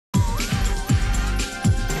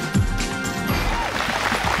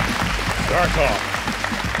StarTalk.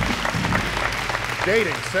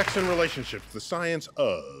 Dating, sex, and relationships, the science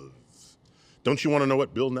of. Don't you want to know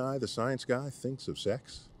what Bill Nye, the science guy, thinks of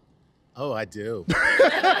sex? Oh, I do. So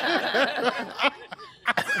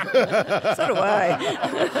do I.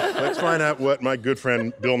 Let's find out what my good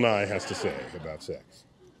friend Bill Nye has to say about sex.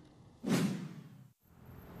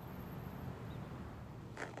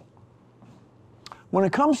 When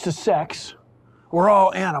it comes to sex, we're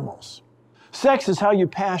all animals. Sex is how you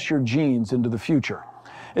pass your genes into the future.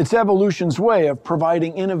 It's evolution's way of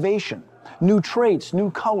providing innovation, new traits,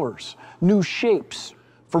 new colors, new shapes.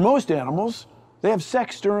 For most animals, they have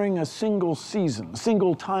sex during a single season, a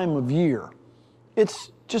single time of year.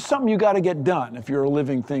 It's just something you got to get done if you're a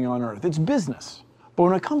living thing on Earth. It's business. But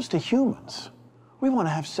when it comes to humans, we want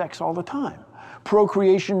to have sex all the time.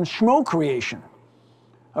 Procreation, schmo-creation.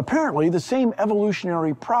 Apparently, the same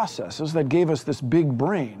evolutionary processes that gave us this big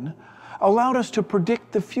brain allowed us to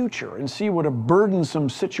predict the future and see what a burdensome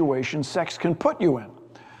situation sex can put you in.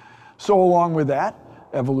 So along with that,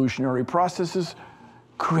 evolutionary processes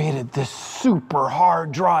created this super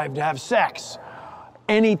hard drive to have sex.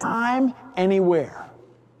 Anytime, anywhere.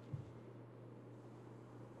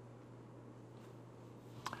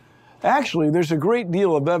 Actually, there's a great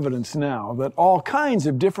deal of evidence now that all kinds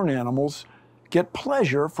of different animals get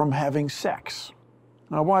pleasure from having sex.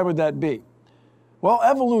 Now, why would that be? Well,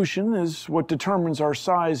 evolution is what determines our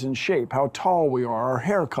size and shape, how tall we are, our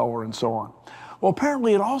hair color, and so on. Well,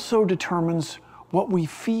 apparently it also determines what we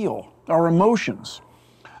feel, our emotions.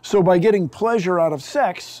 So by getting pleasure out of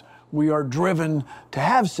sex, we are driven to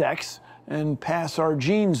have sex and pass our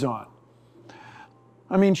genes on.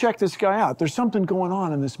 I mean, check this guy out. There's something going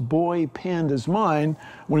on in this boy panda's mind.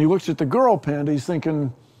 When he looks at the girl panda, he's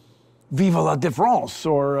thinking, vive la différence,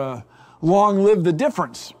 or long live the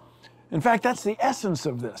difference. In fact, that's the essence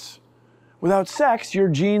of this. Without sex, your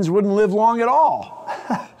genes wouldn't live long at all.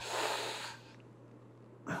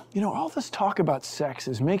 You know, all this talk about sex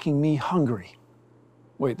is making me hungry.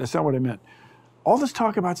 Wait, that's not what I meant. All this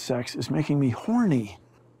talk about sex is making me horny.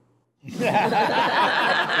 Give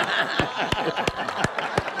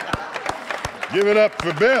it up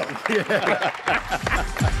for Bill.